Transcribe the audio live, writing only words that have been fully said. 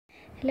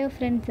Hello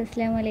friends,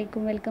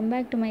 Assalamualaikum. Welcome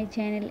back to my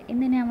channel.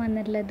 ഇന്ന് ഞാൻ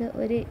വന്നിട്ടുള്ളത്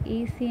ഒരു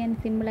ഈസി ആൻഡ്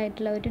സിമ്പിൾ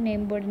ആയിട്ടുള്ള ഒരു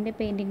നെയിം ബോർഡിന്റെ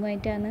പെയിന്റിംഗ്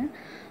ആയിട്ടാണ്.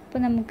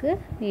 അപ്പോൾ നമുക്ക്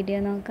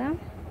വീഡിയോ നോക്കാം.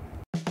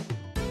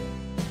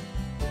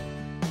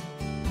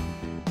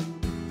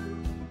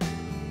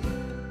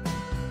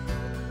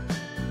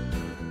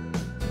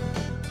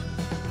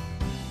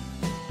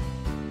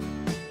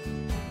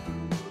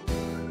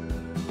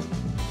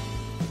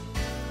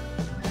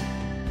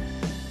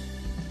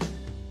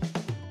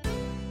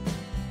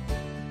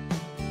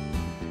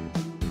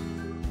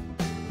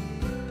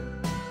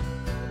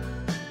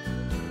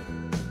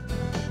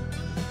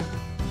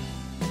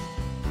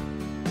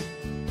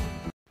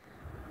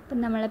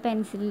 അപ്പം നമ്മളെ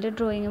പെൻസിലിൻ്റെ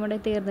ഡ്രോയിങ് ഇവിടെ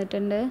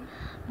തീർന്നിട്ടുണ്ട്.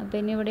 അപ്പോൾ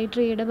ഇനി ഇവിടെ ഈ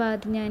ട്രീയുടെ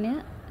ഭാഗത്ത് ഞാൻ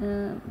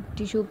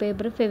ടിഷ്യൂ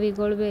പേപ്പർ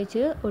ഫെവിക്കോൾ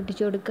ഉപയോഗിച്ച്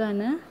ഒട്ടിച്ചു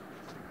കൊടുക്കുകയാണ്.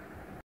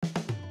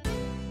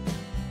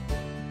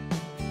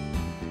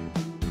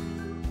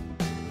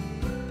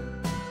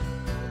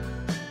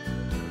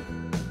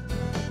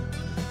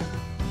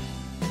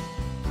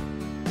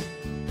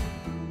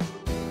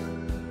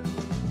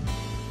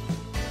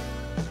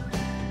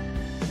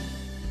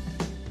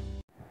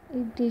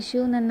 ഈ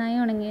ടിഷ്യൂ നന്നായി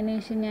ഉണങ്ങിയതിന്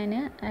ശേഷം ഞാൻ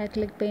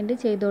ആക്രിലിക് പെയിൻറ്റ്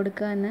ചെയ്ത്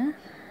കൊടുക്കുകയാണ്.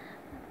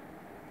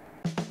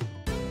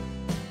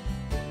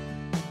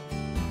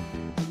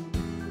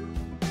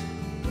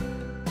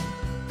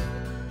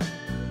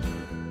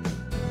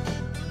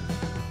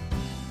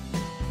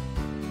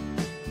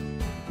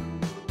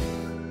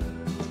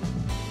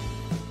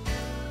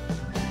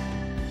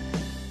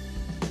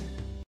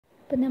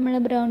 ഇപ്പം നമ്മൾ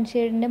ബ്രൗൺ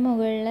ഷെയ്ഡിൻ്റെ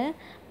മുകളിൽ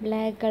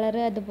ബ്ലാക്ക് കളർ,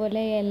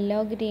 അതുപോലെ യെല്ലോ,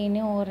 ഗ്രീൻ,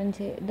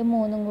 ഓറഞ്ച് ഇത്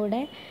മൂന്നും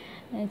കൂടെ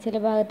ചില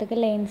ഭാഗത്തൊക്കെ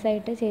ലൈൻസ്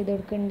ആയിട്ട് ചെയ്ത്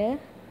കൊടുക്കുന്നുണ്ട്.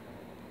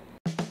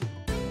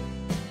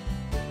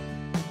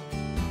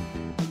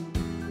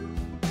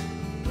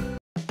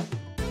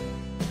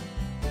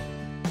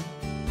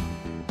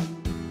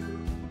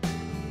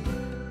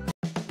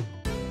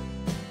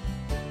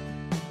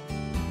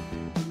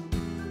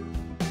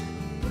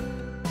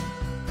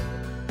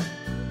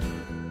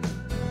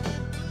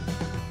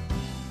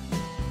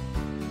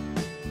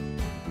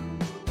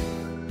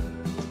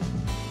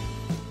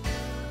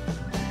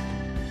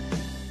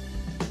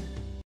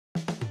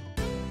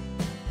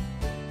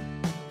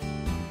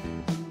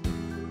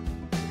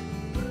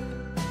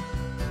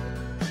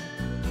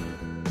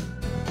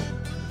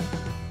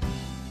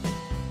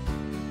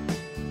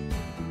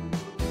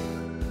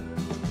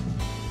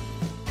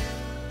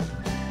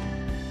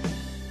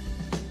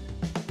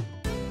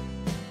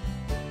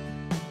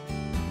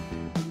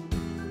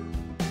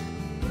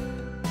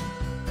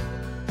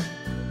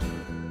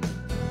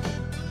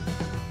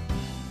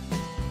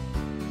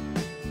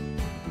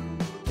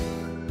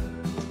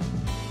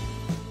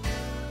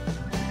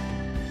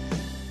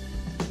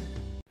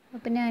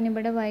 അപ്പം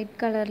ഞാനിവിടെ വൈറ്റ്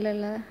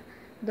കളറിലുള്ള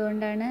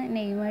ഇതുകൊണ്ടാണ്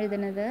നെയിം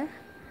എഴുതുന്നത്.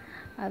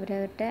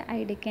 അവരവരുടെ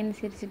ഐഡിയക്ക്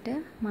അനുസരിച്ചിട്ട്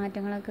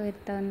മാറ്റങ്ങളൊക്കെ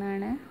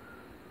വരുത്താവുന്നതാണ്.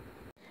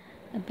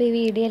 അപ്പോൾ ഈ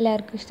വീഡിയോ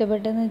എല്ലാവർക്കും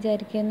ഇഷ്ടപ്പെട്ടെന്ന്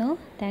വിചാരിക്കുന്നു.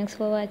 Thanks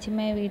for watching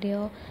my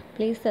video.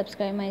 Please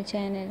subscribe my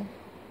channel.